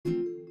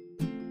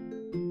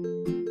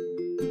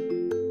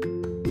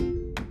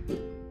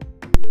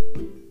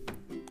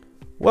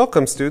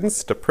Welcome,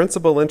 students, to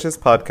Principal Lynch's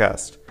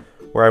podcast,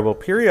 where I will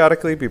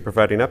periodically be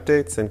providing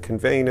updates and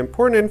conveying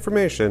important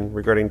information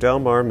regarding Del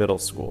Mar Middle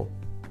School.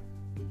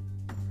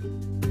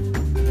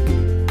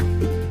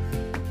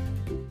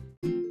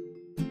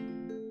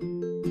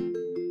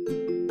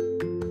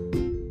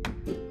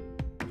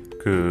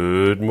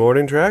 Good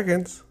morning,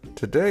 Dragons.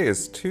 Today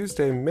is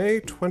Tuesday, May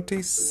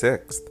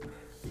 26th.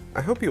 I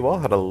hope you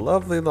all had a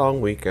lovely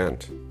long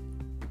weekend.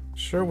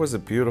 Sure was a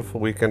beautiful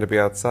weekend to be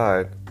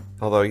outside,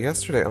 although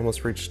yesterday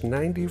almost reached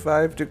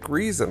 95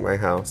 degrees at my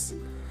house.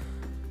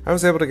 I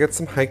was able to get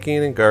some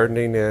hiking and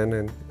gardening in,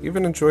 and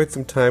even enjoyed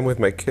some time with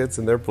my kids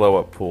in their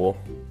blow-up pool.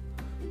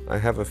 I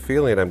have a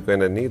feeling I'm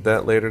going to need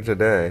that later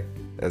today,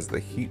 as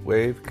the heat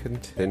wave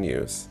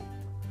continues.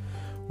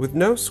 With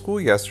no school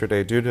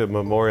yesterday due to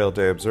Memorial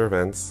Day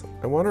observance,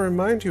 I want to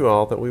remind you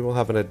all that we will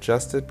have an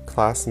adjusted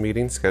class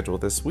meeting schedule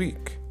this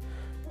week.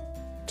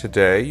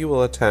 Today you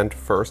will attend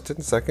first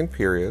and second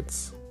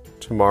periods.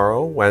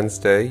 Tomorrow,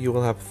 Wednesday, you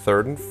will have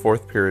third and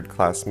fourth period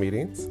class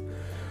meetings.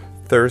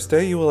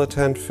 Thursday, you will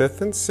attend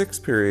fifth and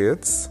sixth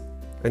periods.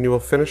 And you will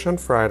finish on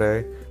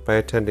Friday by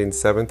attending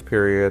seventh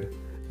period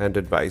and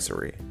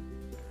advisory.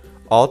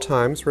 All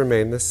times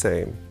remain the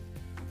same.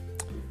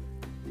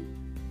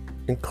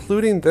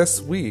 Including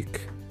this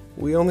week,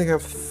 we only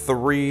have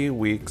 3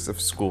 weeks of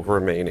school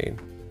remaining.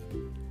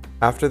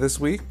 After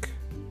this week,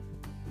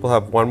 we'll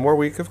have 1 more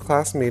week of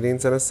class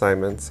meetings and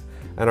assignments,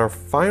 and our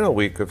final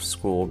week of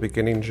school,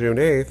 beginning June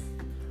 8th,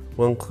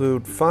 will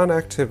include fun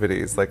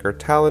activities like our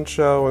talent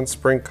show and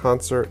spring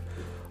concert,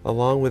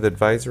 along with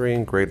advisory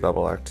and grade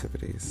level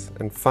activities,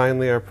 and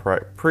finally our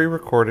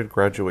pre-recorded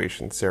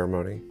graduation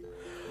ceremony.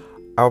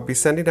 I'll be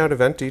sending out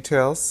event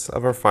details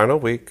of our final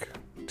week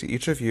to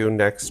each of you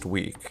next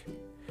week.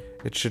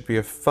 It should be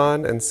a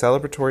fun and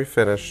celebratory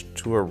finish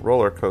to a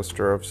roller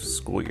coaster of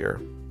school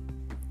year.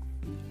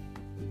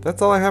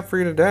 That's all I have for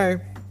you today.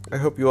 I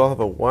hope you all have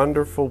a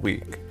wonderful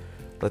week.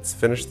 Let's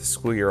finish the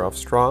school year off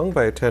strong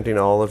by attending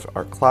all of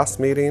our class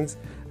meetings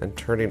and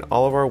turning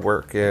all of our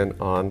work in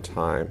on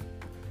time.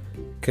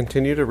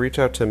 Continue to reach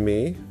out to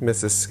me,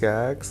 Mrs.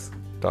 Skaggs,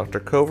 Dr.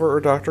 Cover, or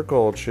Dr.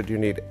 Gold should you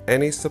need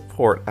any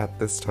support at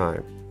this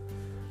time.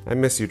 I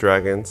miss you,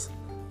 Dragons.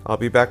 I'll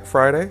be back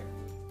Friday.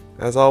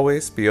 As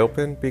always, be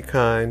open, be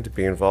kind,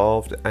 be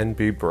involved, and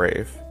be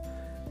brave.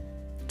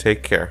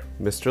 Take care.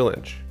 Mr.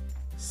 Lynch,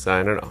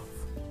 signing off.